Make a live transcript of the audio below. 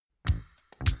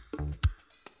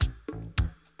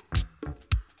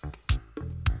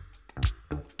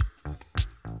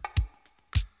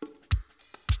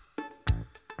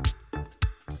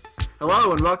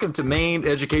Hello and welcome to Maine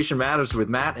Education Matters with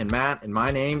Matt. And my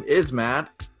name is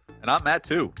Matt. And I'm Matt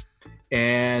too.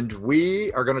 And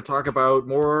we are going to talk about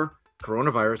more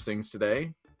coronavirus things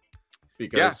today.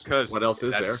 Because what else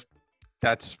is there?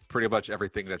 That's pretty much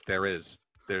everything that there is.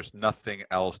 There's nothing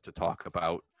else to talk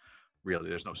about, really.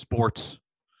 There's no sports.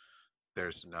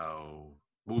 There's no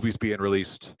movies being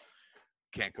released.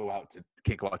 Can't go out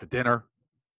to dinner.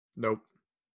 Nope.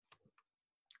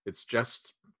 It's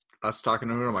just us talking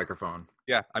into a microphone.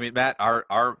 Yeah, I mean, Matt,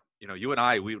 our you and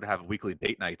I, we would have weekly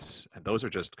date nights, and those are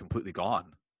just completely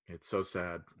gone. It's so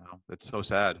sad. No, it's so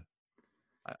sad.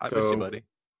 I miss you, buddy.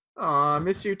 Oh, I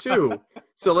miss you too.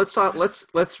 So let's talk.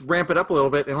 Let's ramp it up a little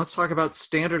bit, and let's talk about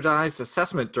standardized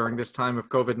assessment during this time of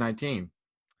COVID-19.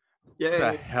 Yay! Who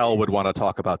the hell would want to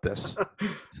talk about this?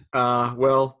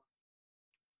 Well,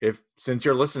 since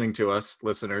you're listening to us,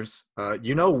 listeners,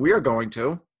 we're going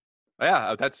to.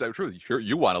 Yeah, that's true.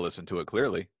 You want to listen to it,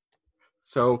 clearly.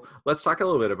 So let's talk a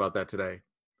little bit about that today.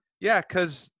 Yeah,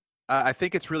 because I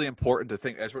think it's really important to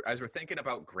think as we're thinking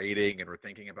about grading and we're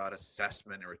thinking about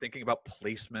assessment and we're thinking about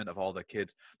placement of all the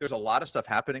kids. There's a lot of stuff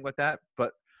happening with that,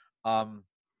 but the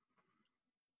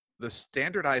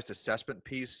standardized assessment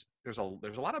piece, there's a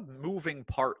lot of moving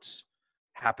parts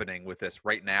happening with this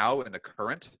right now in the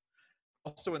current,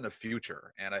 also in the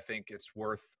future. And I think it's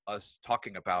worth us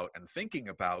talking about and thinking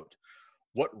about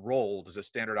what role does a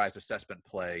standardized assessment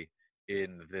play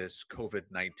in this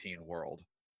COVID-19 world.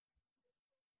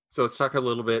 So let's talk a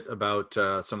little bit about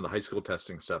some of the high school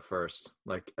testing stuff first,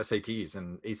 like SATs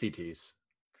and ACTs.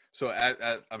 So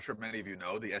I'm sure many of you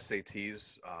know, the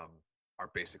SATs are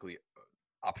basically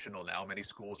optional now. Many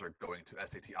schools are going to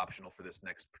SAT optional for this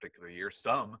next particular year.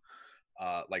 Some,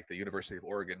 like the University of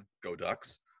Oregon, Go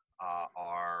Ducks,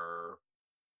 are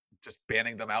just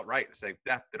banning them outright and saying,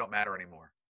 yeah, they don't matter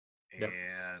anymore. Yep.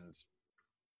 And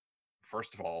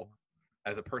first of all,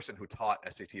 as a person who taught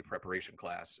SAT preparation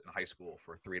class in high school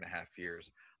for 3.5 years,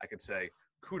 I could say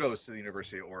kudos to the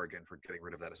University of Oregon for getting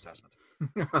rid of that assessment.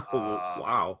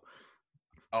 Wow.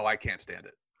 Oh, I can't stand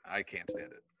it. I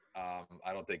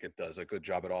don't think it does a good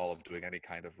job at all of doing any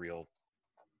kind of real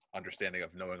understanding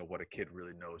of knowing what a kid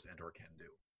really knows and or can do.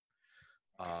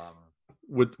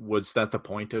 Was that the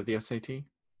point of the SAT?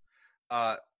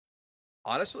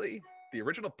 Honestly, the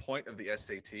original point of the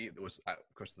SAT was,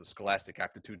 of course, the Scholastic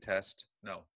Aptitude Test.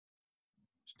 No,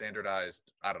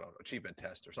 standardized, achievement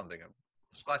test or something. A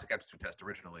Scholastic Aptitude Test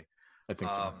originally. I think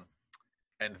so.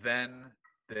 And then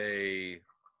they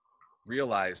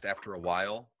realized after a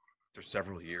while, after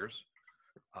several years,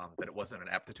 that it wasn't an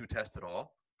aptitude test at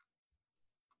all.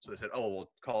 So they said, oh,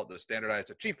 we'll call it the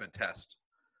Standardized Achievement Test.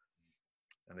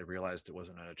 And they realized it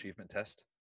wasn't an achievement test.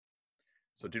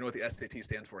 So do you know what the SAT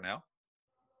stands for now?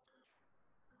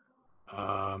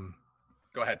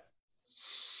 Go ahead.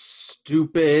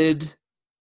 Stupid,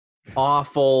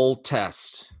 awful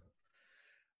test.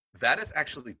 That is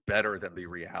actually better than the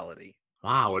reality.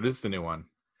 Wow, what is the new one?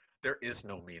 There is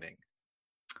no meaning.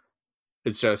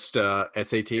 It's just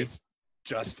SAT? It's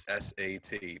just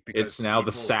SAT. Because it's now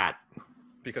the SAT.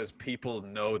 Because people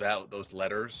know those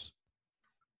letters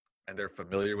and they're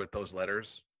familiar with those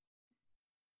letters.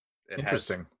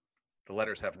 Interesting. The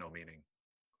letters have no meaning.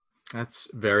 That's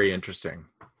very interesting.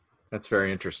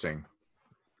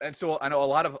 And so I know a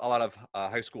lot of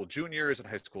high school juniors and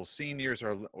high school seniors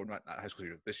or not high school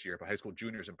this year, but high school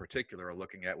juniors in particular are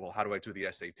looking at, well, how do I do the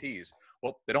SATs?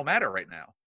 Well, they don't matter right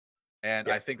now. And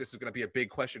yeah. I think this is going to be a big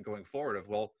question going forward of,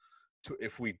 well,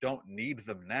 if we don't need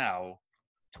them now,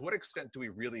 to what extent do we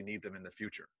really need them in the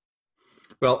future?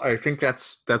 Well, I think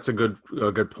that's a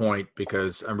good point,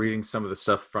 because I'm reading some of the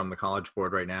stuff from the College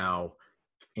Board right now,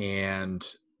 and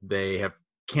they have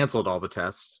canceled all the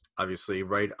tests, obviously,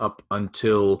 right up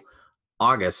until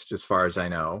August, as far as I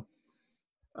know.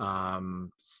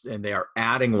 And they are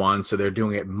adding one, so they're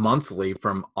doing it monthly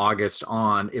from August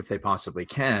on, if they possibly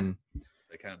can.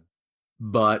 They can.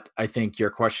 But I think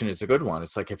your question is a good one.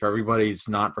 It's like, if everybody's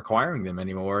not requiring them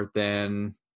anymore,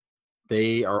 then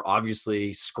they are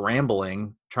obviously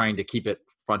scrambling, trying to keep it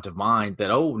front of mind that,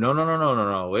 oh,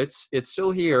 no, it's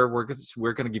still here. We're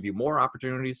going to give you more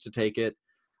opportunities to take it.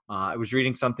 I was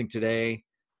reading something today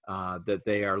that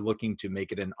they are looking to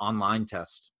make it an online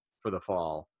test for the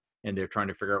fall, and they're trying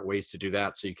to figure out ways to do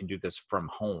that so you can do this from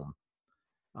home.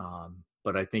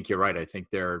 But I think you're right. I think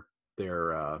their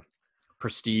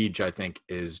prestige, I think,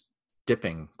 is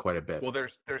dipping quite a bit. Well,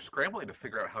 they're scrambling to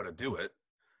figure out how to do it.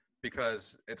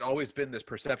 because it's always been this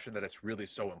perception that it's really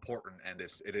so important, and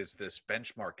it is this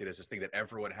benchmark, it is this thing that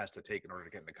everyone has to take in order to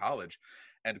get into college.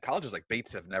 And colleges like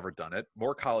Bates have never done it.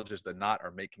 More colleges than not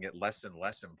are making it less and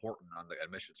less important on the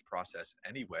admissions process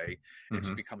anyway. It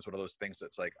just becomes one of those things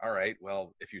that's like, all right,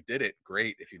 well, if you did it,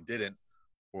 great. If you didn't,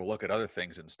 we'll look at other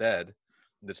things instead.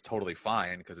 That's totally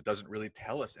fine, because it doesn't really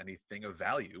tell us anything of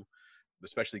value,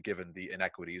 especially given the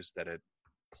inequities that it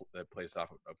plays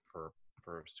off of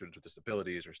for students with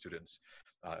disabilities or students,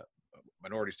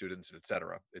 minority students, et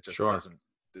cetera. It just doesn't,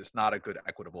 it's not a good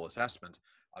equitable assessment.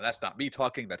 That's not me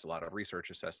talking. That's a lot of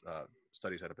research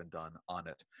studies that have been done on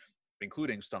it,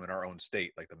 including some in our own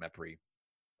state, like the MEPRI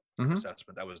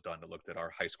assessment that was done that looked at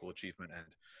our high school achievement. And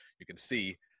you can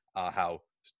see how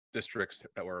districts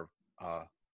that were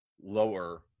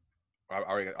lower,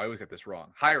 I always get this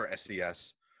wrong, higher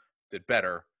SES did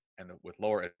better, and with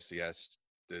lower SES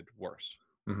did worse.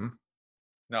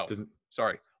 No,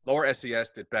 sorry. Lower SES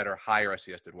did better. Higher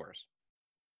SES did worse.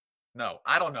 No,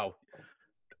 I don't know.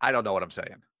 I don't know what I'm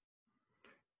saying.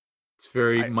 It's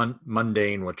very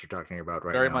mundane what you're talking about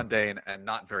right now. Very mundane and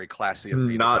not very classy.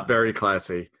 Not very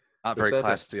classy. Not very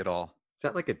classy at all. Is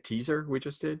that like a teaser we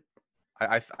just did?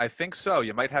 I think so.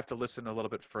 You might have to listen a little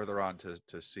bit further on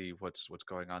to see what's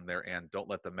going on there, and don't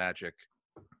let the magic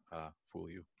fool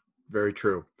you. Very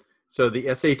true. So the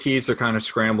SATs are kind of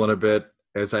scrambling a bit.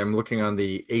 As I'm looking on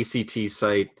the ACT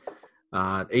site,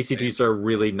 ACTs are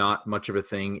really not much of a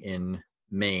thing in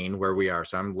Maine where we are,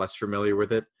 so I'm less familiar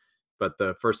with it. But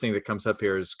the first thing that comes up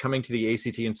here is coming to the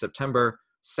ACT in September,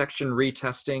 section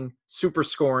retesting, super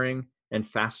scoring, and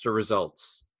faster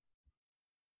results.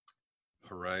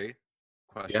 Hooray.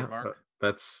 Question mark.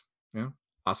 That's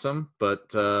awesome.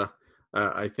 But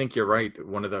I think you're right.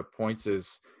 One of the points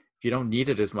is if you don't need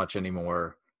it as much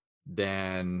anymore,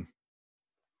 then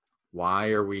why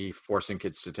are we forcing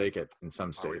kids to take it in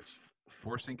some states?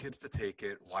 Forcing kids to take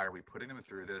it. Why are we putting them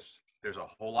through this? There's a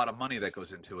whole lot of money that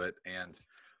goes into it. And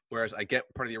whereas I get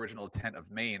part of the original intent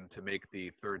of Maine to make the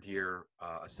third year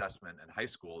assessment in high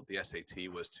school, the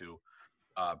SAT was to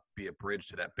be a bridge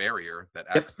to that barrier, that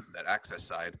access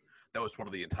side. That was one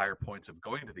of the entire points of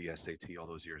going to the SAT all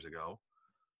those years ago.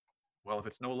 Well, if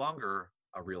it's no longer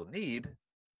a real need,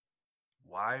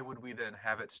 why would we then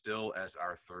have it still as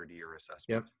our third year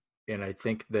assessment? Yep. And I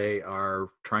think they are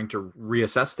trying to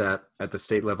reassess that at the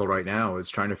state level right now, is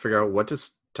trying to figure out what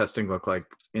does testing look like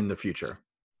in the future.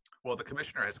 Well, the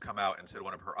commissioner has come out and said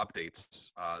one of her updates,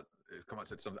 come out and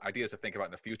said some ideas to think about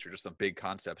in the future, just some big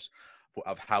concepts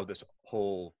of how this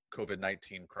whole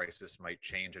COVID-19 crisis might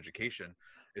change education.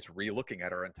 It's re-looking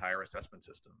at our entire assessment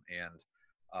system. And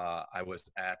I was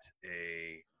at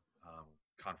a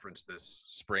conference this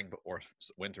spring or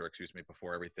winter,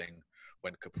 before everything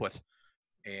went kaput,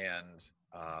 and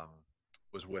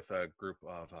was with a group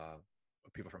of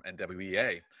people from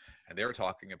NWEA, and they were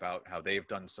talking about how they've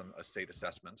done some state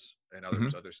assessments in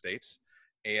other states,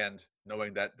 and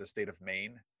knowing that the state of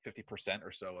Maine, 50%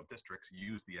 or so of districts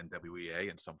use the NWEA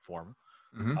in some form,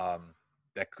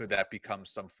 that become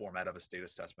some format of a state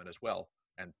assessment as well.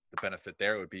 And the benefit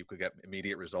there would be you could get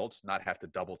immediate results, not have to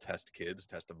double test kids,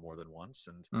 test them more than once,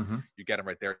 and you get them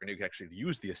right there, and you can actually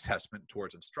use the assessment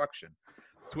towards instruction.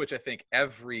 To which I think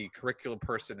every curriculum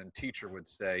person and teacher would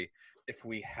say, if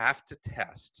we have to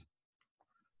test,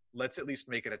 let's at least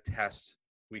make it a test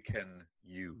we can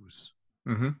use.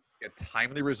 Get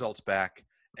timely results back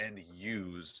and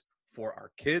use for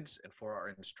our kids and for our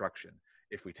instruction.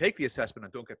 If we take the assessment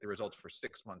and don't get the results for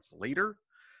 6 months later,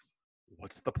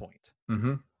 what's the point?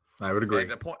 I would agree.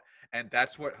 And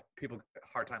that's what people have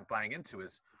a hard time buying into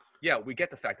is, yeah, we get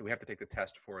the fact that we have to take the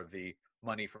test for the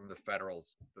money from the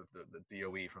federals, the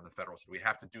DOE from the federal. So we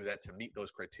have to do that to meet those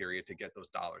criteria to get those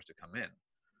dollars to come in.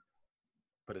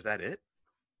 But is that it?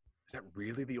 Is that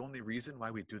really the only reason why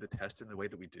we do the test in the way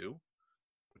that we do?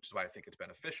 Which is why I think it's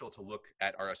beneficial to look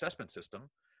at our assessment system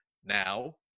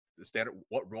now,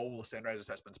 what role will standardized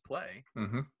assessments play?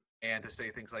 And to say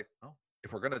things like, oh,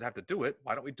 if we're going to have to do it,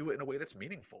 why don't we do it in a way that's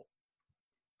meaningful?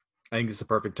 I think it's the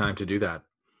perfect time to do that.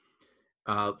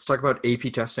 Let's talk about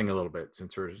AP testing a little bit,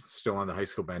 since we're still on the high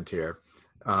school bent here.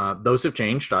 Those have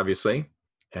changed, obviously.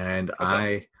 And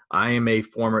I am a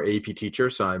former AP teacher,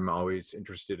 so I'm always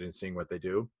interested in seeing what they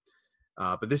do.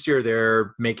 But this year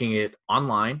they're making it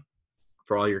online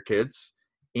for all your kids.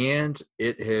 And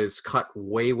it has cut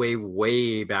way, way,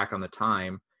 way back on the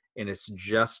time. And it's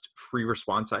just free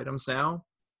response items now.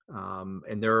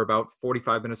 And they're about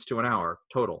 45 minutes to an hour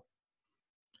total,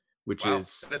 which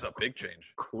is that's a big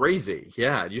change. Crazy.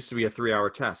 Yeah. It used to be a 3-hour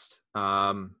test.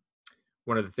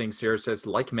 One of the things here says,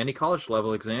 like many college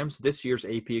level exams, this year's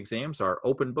AP exams are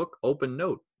open book, open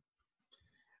note.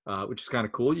 which is kind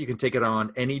of cool. You can take it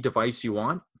on any device you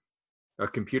want, a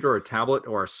computer, a tablet,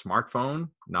 or a smartphone.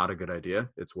 Not a good idea.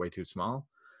 It's way too small.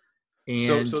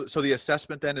 And So the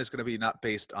assessment then is going to be not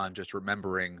based on just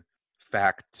remembering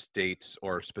facts, dates,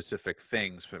 or specific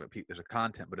things as a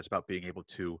content, but it's about being able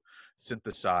to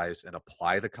synthesize and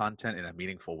apply the content in a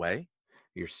meaningful way.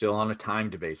 you're still on a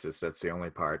timed basis. That's the only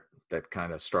part that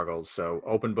kind of struggles. So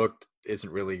OpenBook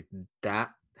isn't really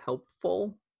that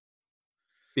helpful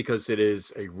because it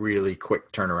is a really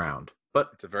quick turnaround.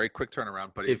 But It's a very quick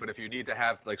turnaround. But if you need to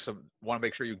have like want to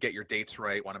make sure you get your dates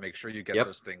right, want to make sure you get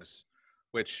those things,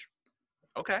 which,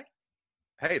 okay.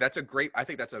 Hey, I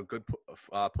think that's a good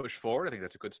push forward. I think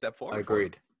that's a good step forward.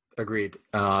 Agreed.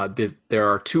 There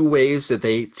are two ways that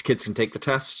kids can take the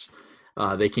tests.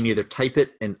 They can either type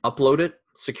it and upload it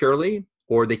securely,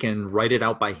 or they can write it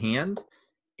out by hand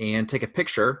and take a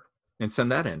picture and send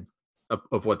that in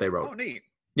of what they wrote. Oh, neat.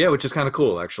 Yeah, which is kind of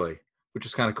cool, actually. Which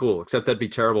is kind of cool, except that'd be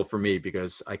terrible for me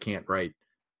because I can't write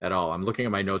at all. I'm looking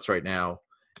at my notes right now,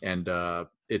 and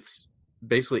it's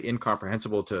basically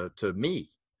incomprehensible to me.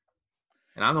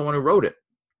 And I'm the one who wrote it.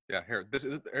 Yeah, here.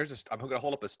 I'm going to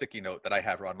hold up a sticky note that I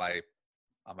have on my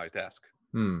desk.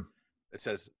 It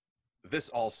says, "This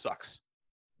all sucks."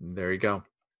 There you go.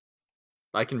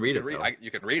 I can read it.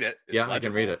 You can read it. It's legible. I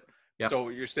can read it. Yep. So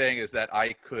what you're saying is that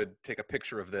I could take a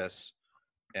picture of this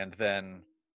and then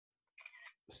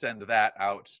send that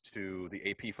out to the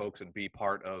AP folks and be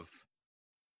part of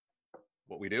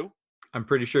what we do? I'm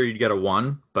pretty sure you'd get a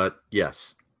 1, but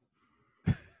yes.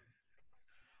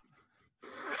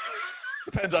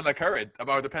 Depends on the current,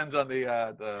 or depends on the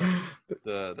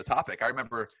topic. I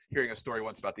remember hearing a story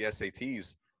once about the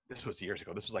SATs. This was years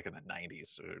ago. This was like in the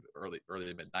 90s, or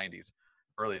early mid 90s,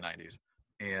 early 90s.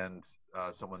 And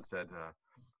someone said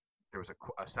there was an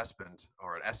assessment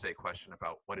or an essay question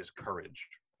about what is courage,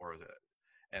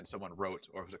 and someone wrote,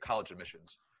 or it was a college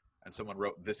admissions, and someone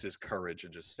wrote, "This is courage,"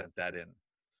 and just sent that in.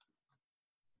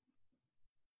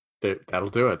 That'll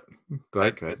do it.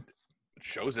 It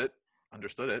shows it,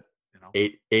 understood it.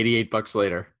 88 bucks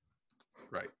later.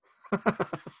 Right.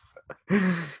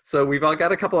 So we've all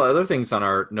got a couple of other things on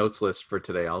our notes list for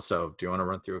today also. Do you want to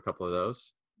run through a couple of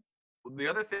those? The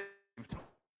other thing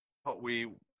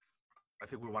I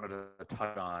think we wanted to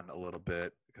touch on a little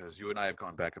bit, because you and I have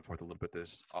gone back and forth a little bit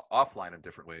this offline in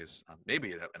different ways,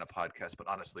 maybe in a podcast, but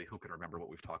honestly, who can remember what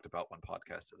we've talked about one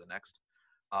podcast to the next,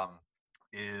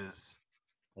 is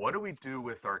what do we do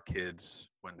with our kids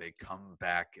when they come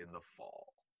back in the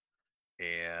fall?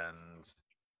 And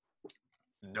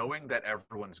knowing that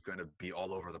everyone's going to be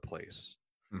all over the place,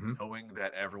 knowing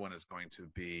that everyone is going to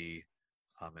be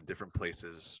in different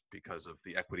places because of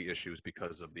the equity issues,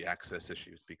 because of the access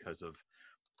issues, because of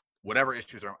whatever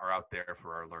issues are out there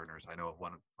for our learners. I know of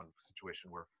one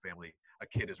situation where a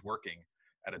kid is working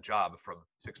at a job from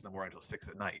 6 a.m. until 6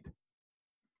 p.m,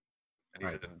 and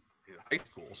he's in high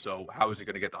school. So how is he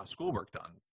going to get the schoolwork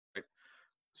done? Right?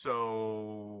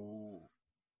 So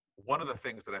one of the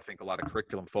things that I think a lot of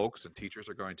curriculum folks and teachers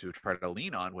are going to try to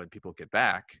lean on when people get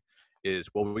back is,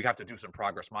 well, we have to do some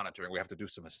progress monitoring. We have to do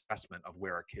some assessment of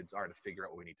where our kids are to figure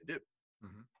out what we need to do.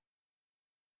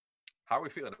 How are we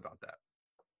feeling about that?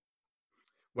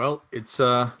 Well, it's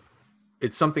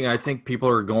something I think people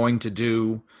are going to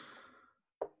do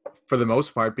for the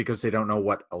most part because they don't know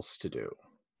what else to do.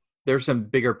 There's some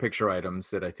bigger picture items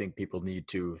that I think people need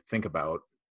to think about,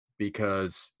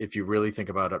 because if you really think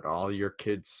about it, all your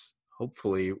kids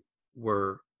they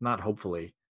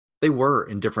were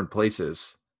in different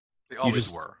places. They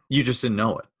always were. You just didn't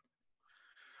know it.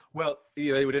 Well,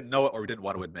 either we didn't know it or we didn't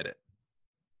want to admit it.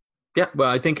 Yeah, well,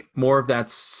 I think more of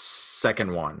that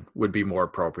second one would be more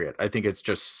appropriate. I think it's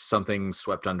just something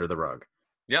swept under the rug.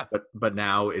 Yeah. But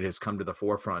now it has come to the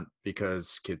forefront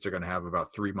because kids are going to have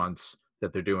about 3 months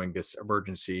that they're doing this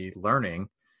emergency learning,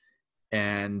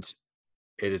 and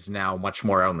it is now much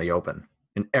more out in the open,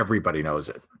 and everybody knows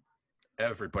it.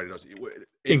 Everybody knows it.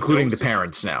 Including the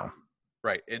parents now.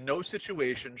 Right. In no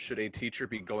situation should a teacher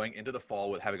be going into the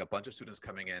fall with having a bunch of students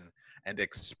coming in and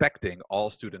expecting all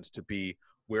students to be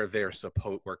where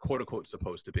where quote unquote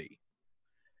supposed to be.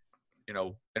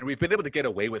 And we've been able to get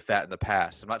away with that in the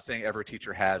past. I'm not saying every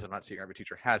teacher has, I'm not saying every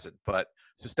teacher hasn't, but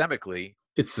systemically,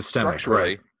 it's systemic, structurally,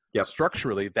 right? Yep.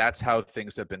 Structurally, that's how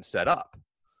things have been set up.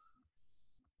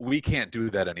 We can't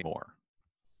do that anymore.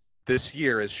 This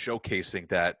year is showcasing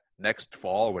that next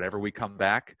fall, whenever we come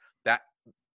back, that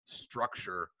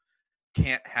structure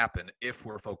can't happen if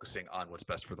we're focusing on what's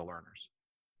best for the learners.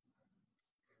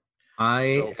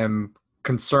 I am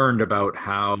concerned about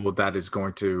how that is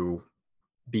going to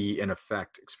be in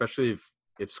effect, especially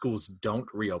if schools don't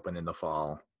reopen in the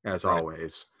fall, as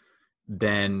always.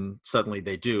 then suddenly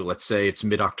they do. Let's say it's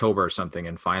mid-October or something,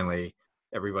 and finally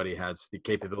everybody has the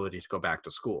capability to go back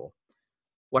to school.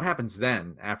 What happens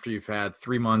then after you've had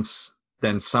 3 months,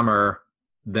 then summer,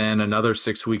 then another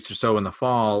 6 weeks or so in the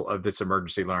fall of this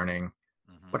emergency learning?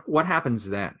 What happens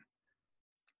then?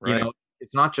 You Right. know,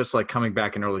 it's not just like coming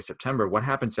back in early September. What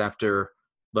happens after,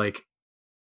 like,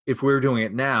 if we're doing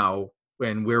it now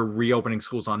and we're reopening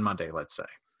schools on Monday, let's say?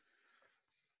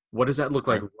 What does that look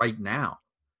like Right. right now?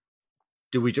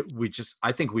 Do we just,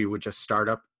 I think we would just start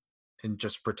up and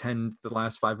just pretend the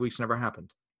last 5 weeks never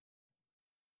happened.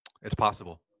 It's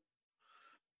possible.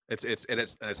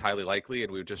 It's highly likely,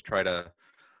 and we would just try to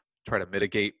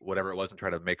mitigate whatever it was and try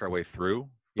to make our way through.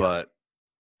 Yep.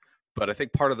 But I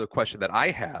think part of the question that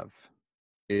I have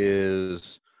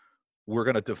is we're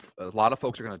going to a lot of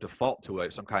folks are going to default to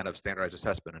some kind of standardized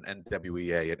assessment, an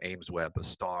NWEA, an AIMSweb, a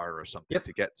STAR, or something Yep.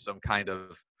 to get some kind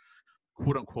of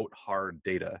quote unquote hard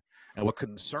data. And what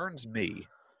concerns me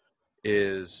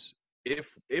is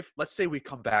if let's say we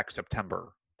come back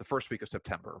September, the first week of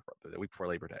September, the week before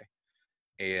Labor Day,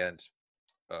 and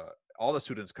all the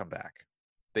students come back.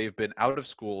 They've been out of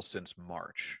school since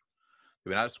March.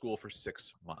 They've been out of school for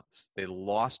 6 months. They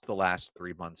lost the last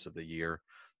 3 months of the year.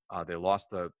 They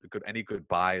lost any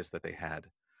goodbyes that they had.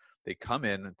 They come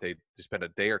in, they spend a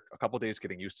day or a couple of days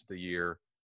getting used to the year,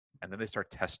 and then they start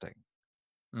testing.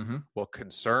 Mm-hmm. What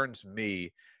concerns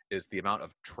me is the amount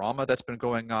of trauma that's been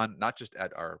going on, not just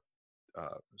at our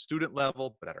student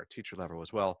level, but at our teacher level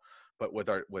as well. But with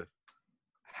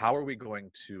how are we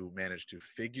going to manage to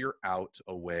figure out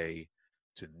a way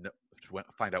to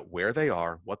find out where they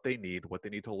are, what they need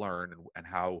to learn, and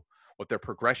what their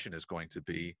progression is going to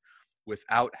be,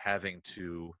 without having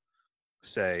to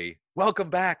say, "Welcome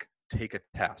back, take a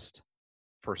test"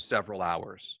 for several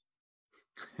hours.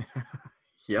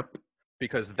 Yep.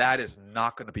 Because that is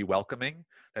not going to be welcoming.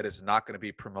 That is not going to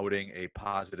be promoting a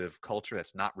positive culture.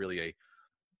 That's not really a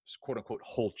quote unquote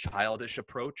whole childish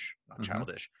approach. Not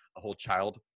childish, a whole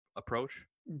child approach.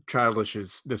 Childish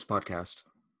is this podcast.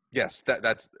 Yes,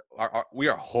 that's we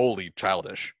are wholly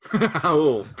childish.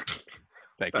 Oh,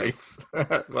 Thank nice.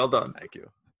 Well done. Thank you.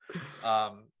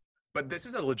 But this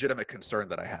is a legitimate concern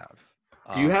that I have.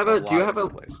 Do you have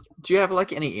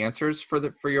like any answers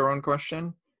for your own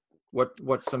question?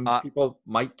 What some people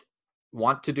might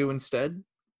want to do instead?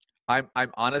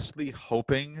 I'm honestly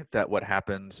hoping that what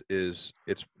happens is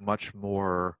it's much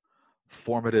more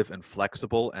formative and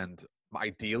flexible, and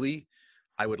ideally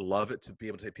I would love it to be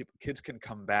able to say kids can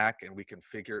come back and we can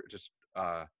figure just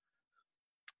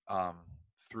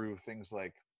through things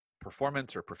like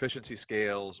performance or proficiency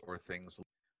scales, or things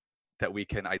that we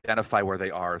can identify where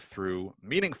they are through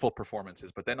meaningful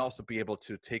performances, but then also be able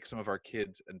to take some of our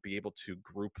kids and be able to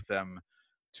group them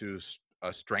to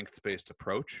a strength-based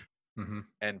approach. Mm-hmm.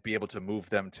 And be able to move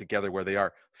them together where they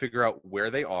are, figure out where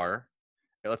they are.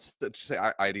 Let's just say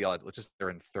let's just they're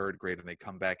in third grade and they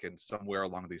come back in somewhere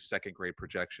along the second grade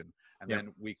projection, and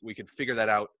then we can figure that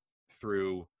out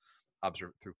through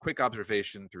quick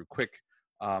observation, through quick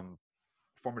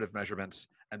formative measurements,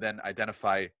 and then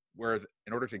identify where,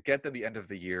 in order to get them the end of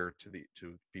the year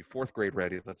to be fourth grade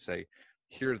ready, let's say,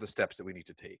 here are the steps that we need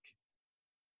to take,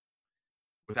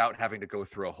 without having to go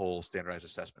through a whole standardized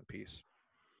assessment piece.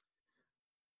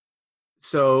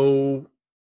 So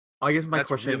I guess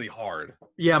that's really hard.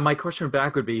 Yeah, my question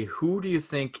back would be, who do you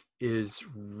think is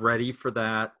ready for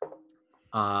that?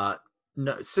 No,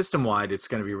 system-wide, it's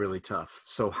going to be really tough.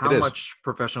 So how much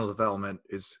professional development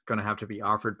is going to have to be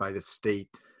offered by the state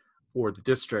or the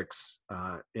districts?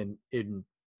 It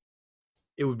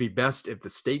would be best if the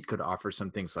state could offer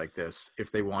some things like this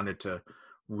if they wanted to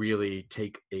really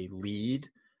take a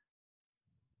lead.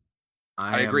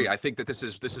 I agree. I think that this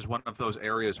is one of those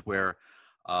areas where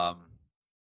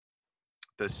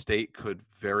the state could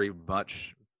very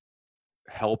much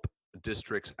help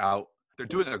districts out. They're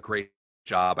doing a great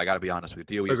job. I got to be honest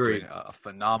with you. DOE is doing a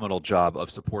phenomenal job of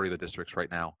supporting the districts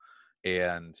right now,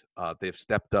 and they've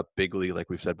stepped up bigly, like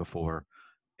we've said before,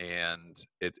 and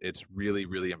it's really,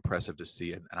 really impressive to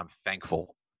see, and I'm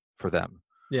thankful for them.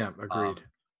 Yeah,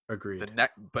 agreed.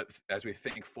 But as we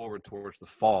think forward towards the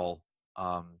fall,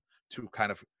 to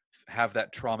kind of have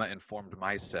that trauma-informed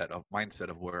mindset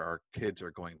of where our kids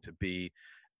are going to be,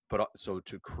 but also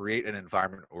to create an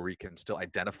environment where we can still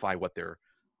identify what their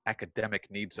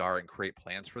academic needs are and create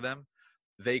plans for them.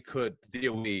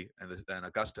 DOE and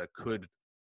Augusta could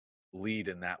lead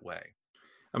in that way.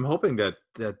 I'm hoping that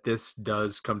this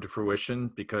does come to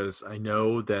fruition, because I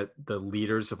know that the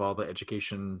leaders of all the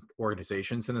education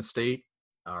organizations in the state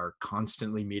are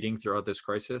constantly meeting throughout this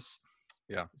crisis.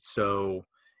 Yeah. So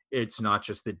it's not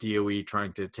just the DOE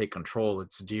trying to take control.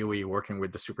 It's DOE working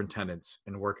with the superintendents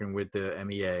and working with the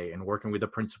MEA and working with the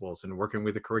principals and working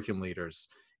with the curriculum leaders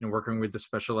and working with the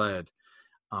special ed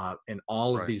and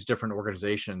all of Right. these different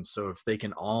organizations. So if they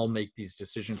can all make these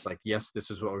decisions like, yes,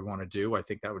 this is what we want to do, I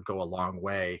think that would go a long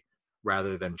way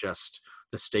rather than just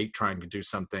the state trying to do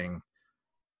something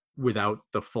without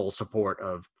the full support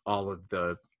of all of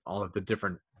the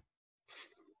different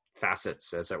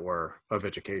facets, as it were, of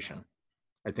education.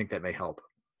 I think that may help.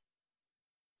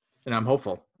 And I'm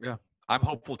hopeful. Yeah, I'm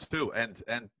hopeful too. And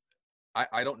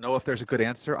I don't know if there's a good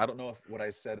answer. I don't know if what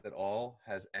I said at all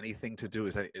has anything to do,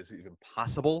 is even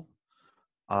possible,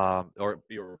 or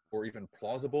even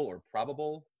plausible or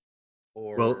probable,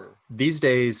 Well, or these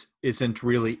days isn't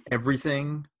really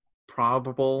everything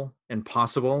probable and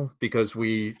possible because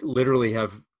we literally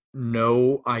have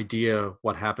no idea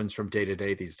what happens from day to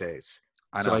day these days.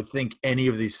 I So I know. think any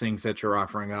of these things that you're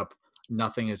offering up,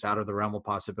 nothing is out of the realm of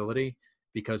possibility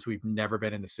because we've never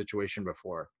been in this situation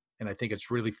before. And I think it's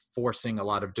really forcing a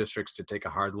lot of districts to take a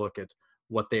hard look at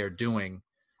what they are doing,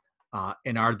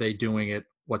 and are they doing it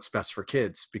what's best for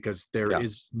kids, because there Yeah,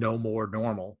 is no more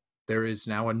normal. There is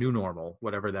now a new normal,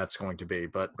 whatever that's going to be.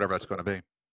 But whatever that's going to be.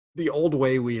 the old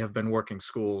way we have been working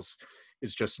schools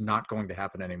is just not going to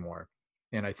happen anymore.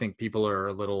 And I think people are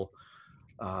a little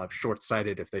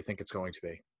short-sighted if they think it's going to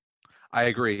be. I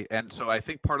agree. And so I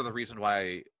think part of the reason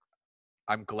why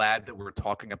I'm glad that we're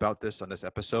talking about this on this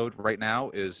episode right now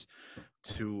is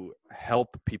to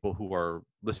help people who are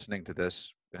listening to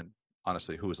this, and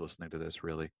honestly, who is listening to this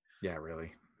really, Yeah,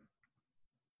 really.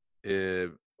 uh,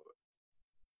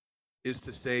 is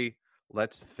to say,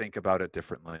 let's think about it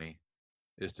differently,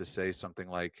 is to say something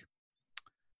like,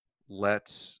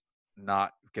 let's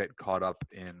not get caught up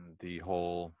in the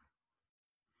whole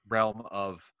realm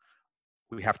of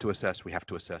we have to assess, we have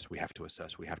to assess, we have to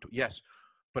assess, we have to. Yes,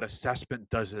 but assessment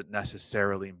doesn't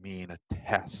necessarily mean a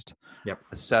test. Yep.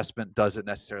 Assessment doesn't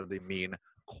necessarily mean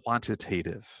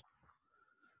quantitative.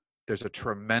 There's a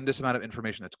tremendous amount of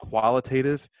information that's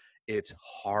qualitative. It's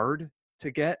hard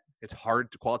to get. It's hard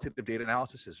to, qualitative data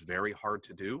analysis is very hard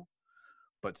to do.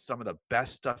 But some of the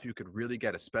best stuff you could really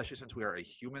get, especially since we are a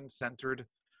human-centered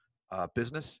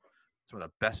business, some of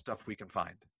the best stuff we can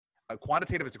find.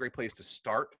 Quantitative is a great place to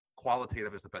start.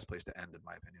 Qualitative is the best place to end, in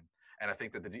my opinion. And I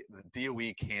think that the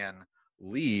DOE can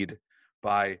lead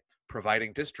by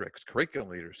providing districts, curriculum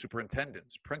leaders,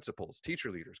 superintendents, principals, teacher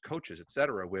leaders, coaches, et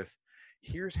cetera, with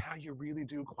here's how you really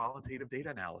do qualitative data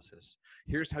analysis.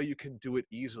 Here's how you can do it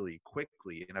easily,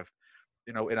 quickly, in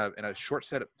a short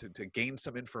set to gain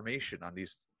some information on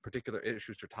these particular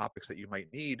issues or topics that you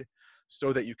might need,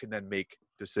 so that you can then make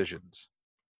decisions.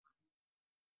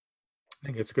 I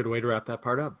think it's a good way to wrap that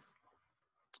part up.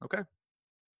 Okay.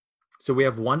 So we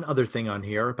have one other thing on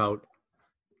here about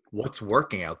what's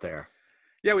working out there.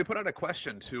 Yeah, we put out a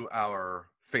question to our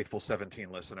faithful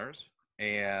 17 listeners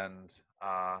and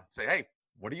say, hey,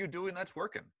 what are you doing that's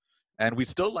working? And we'd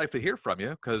still like to hear from you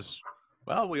because,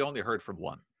 well, we only heard from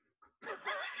one.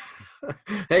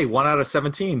 Hey, 1 out of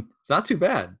 17. It's not too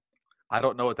bad. I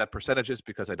don't know what that percentage is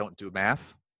because I don't do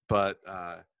math, but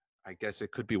I guess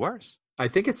it could be worse. I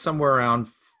think it's somewhere around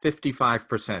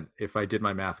 55%, if I did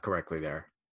my math correctly there.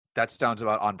 That sounds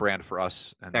about on brand for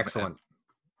us. And, Excellent.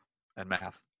 And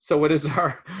math. So what does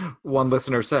our one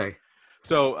listener say?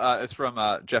 So it's from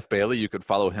Jeff Bailey. You can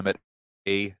follow him at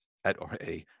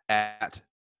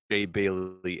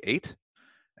jbailey8.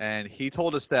 And he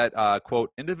told us that,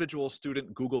 quote, individual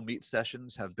student Google Meet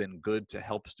sessions have been good to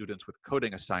help students with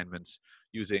coding assignments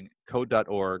using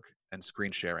code.org and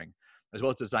screen sharing, as well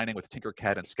as designing with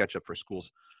Tinkercad and SketchUp for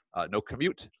schools. No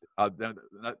commute. Then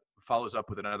that follows up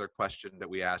with another question that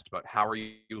we asked about, how are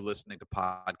you listening to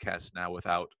podcasts now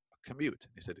without a commute?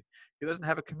 He said he doesn't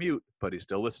have a commute, but he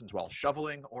still listens while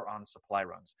shoveling or on supply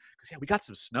runs. Because, yeah, we got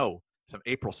some snow, some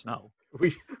April snow.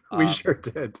 We sure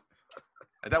did.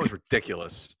 And that was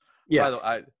ridiculous. Yes.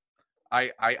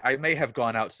 I may have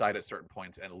gone outside at certain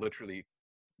points and literally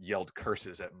yelled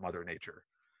curses at Mother Nature.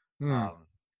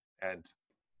 And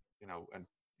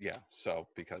yeah, so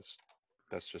because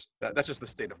that's just the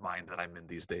state of mind that I'm in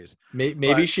these days.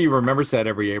 Maybe she remembers that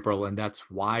every April, and that's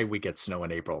why we get snow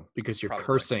in April, because you're Probably.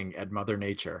 Cursing at Mother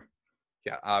Nature.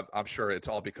 Yeah, I'm sure it's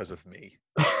all because of me.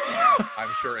 I'm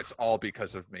sure it's all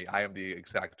because of me. I am the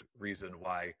exact reason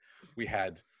why we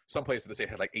had some places that say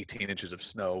had like 18 inches of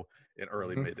snow in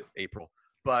early mid-April.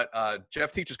 But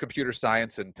Jeff teaches computer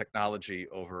science and technology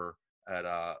over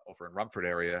in Rumford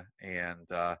area, and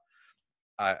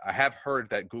I have heard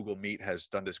that Google Meet has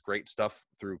done this great stuff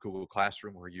through Google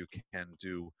Classroom where you can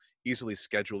do easily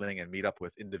scheduling and meet up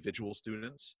with individual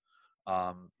students,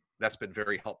 that's been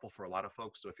very helpful for a lot of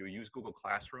folks. So if you use Google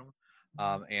Classroom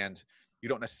and you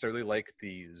don't necessarily like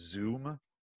the Zoom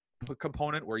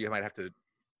component where you might have to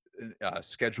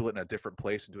schedule it in a different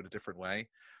place and do it a different way,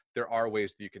 there are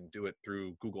ways that you can do it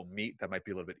through Google Meet that might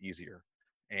be a little bit easier.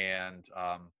 And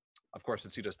of course,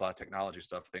 since he does a lot of technology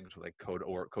stuff, things like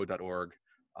code.org,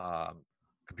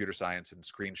 computer science and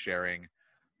screen sharing,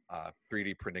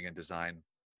 3D printing and design,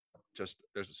 just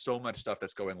there's so much stuff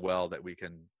that's going well that we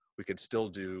can still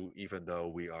do even though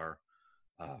we are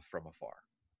from afar.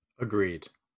 Agreed.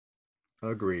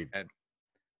 And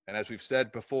as we've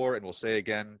said before, and we'll say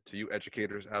again to you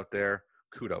educators out there,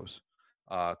 kudos.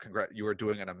 You are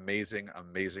doing an amazing,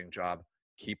 amazing job.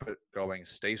 Keep it going.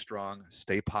 Stay strong,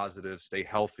 stay positive, stay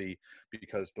healthy,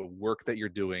 because the work that you're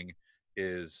doing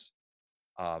is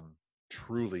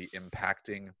truly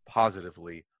impacting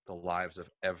positively the lives of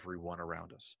everyone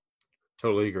around us.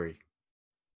 Totally agree.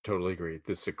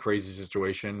 This is a crazy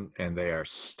situation, and they are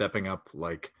stepping up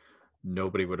like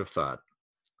nobody would have thought.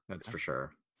 That's for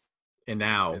sure. And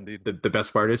now the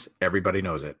best part is everybody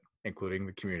knows it, including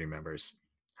the community members,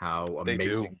 how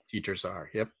amazing teachers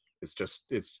are. Yep. It's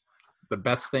the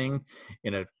best thing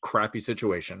in a crappy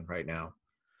situation right now.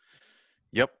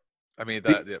 Yep. I mean,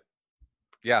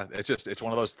 it's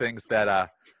one of those things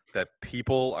that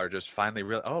people are just finally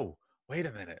oh, wait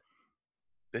a minute.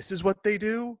 This is what they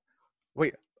do?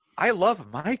 Wait, I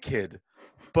love my kid,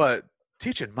 but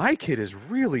teaching my kid is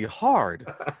really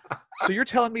hard. So you're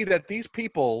telling me that these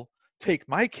people take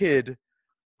my kid,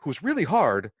 who's really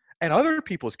hard, and other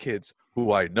people's kids,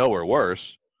 who I know are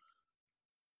worse,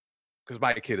 because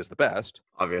my kid is the best,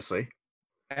 obviously,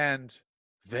 and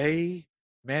they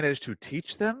manage to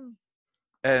teach them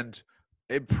and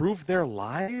improve their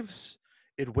lives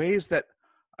in ways that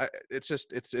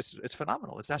it's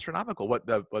phenomenal. It's astronomical what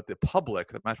the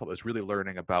public, the mass public, is really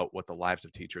learning about what the lives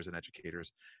of teachers and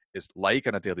educators is like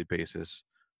on a daily basis,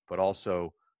 but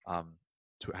also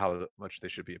to how much they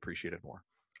should be appreciated more.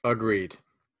 Agreed.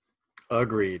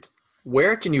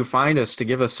 Where can you find us to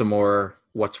give us some more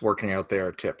what's working out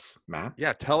there tips, Matt?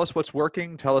 Yeah, tell us what's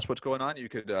working. Tell us what's going on. You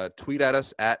could tweet at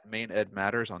us at Maine Ed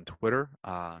Matters on Twitter.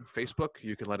 Facebook,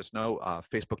 you can let us know,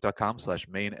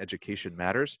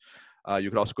 facebook.com/MaineEducationMatters. You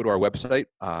can also go to our website,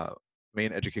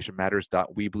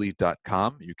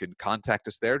 maineeducationmatters.weebly.com. You can contact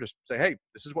us there. Just say, hey,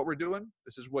 this is what we're doing.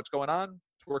 This is what's going on.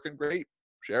 It's working great.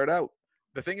 Share it out.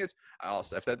 The thing is, I've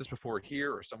said this before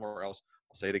here or somewhere else.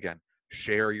 I'll say it again.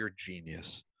 Share your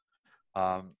genius.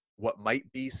 What might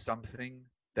be something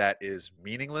that is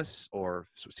meaningless or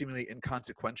seemingly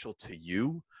inconsequential to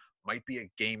you might be a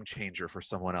game changer for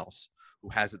someone else who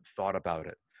hasn't thought about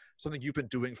it. Something you've been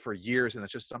doing for years, and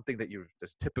it's just something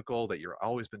that's typical, that you've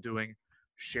always been doing.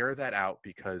 Share that out,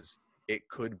 because it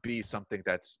could be something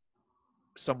that's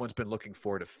someone's been looking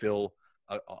for to fill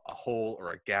a hole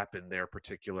or a gap in their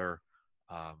particular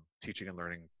teaching and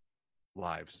learning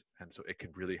lives. And so it can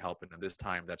really help. And in this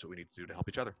time, that's what we need to do to help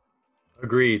each other.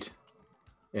 Agreed.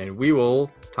 And we will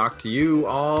talk to you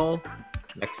all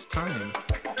next time.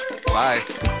 Bye.